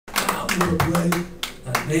we'll play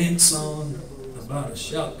a dance song about a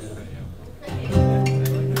shotgun.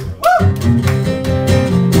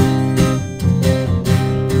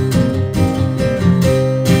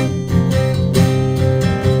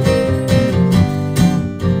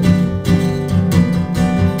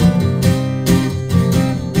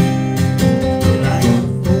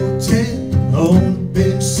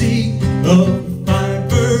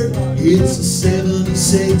 It's a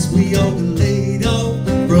 76, we all been laid off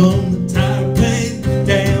from the tire plant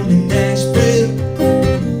down in Nashville.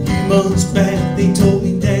 A few months back they told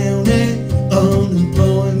me down at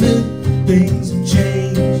unemployment things have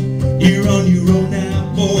changed. You're on your own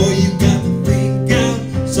now, boy, you got to think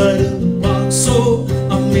outside of the box. So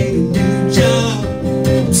I made a new job,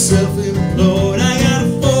 I'm self-employed. I got a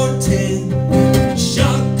 410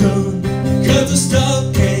 shotgun, cause the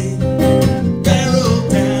stuff came barrel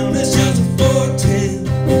down. That's just a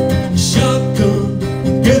 410 shotgun.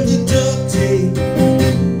 Get the duct tape,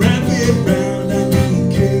 wrap it round. I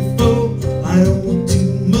be careful, I don't want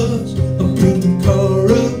too much. I bring the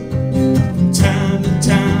car up from time to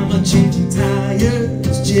time. I change the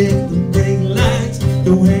tires, check the brake lights,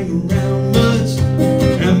 don't hang around much.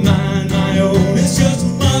 Am I my own? It's just a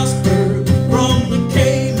Mossberg from the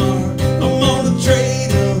Kmart. I'm on the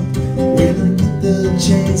trade up. When I get the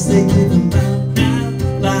chance, they give them out now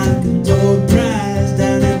like a door prize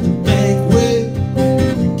down at the banquet.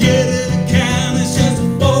 Get an account, it's just a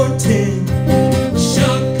 410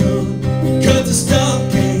 shotgun, cut the stock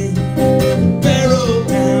came barrel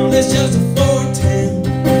down. It's just a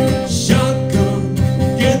 410 shotgun.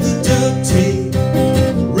 Get the duct tape,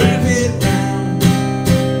 wrap it round.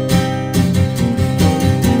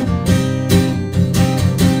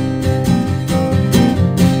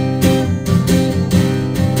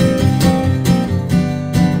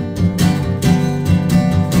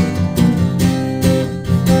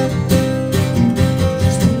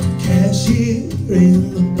 Cashier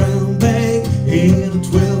in the brown bag and a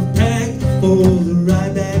 12-pack for the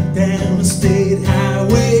ride back down the state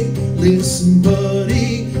highway. Listen,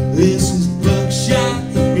 buddy, this is buckshot.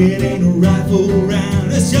 It ain't a rifle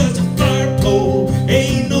round, it's just a fire pole.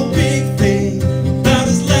 Ain't no big thing about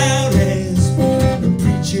as loud as a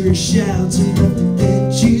preacher shouts in the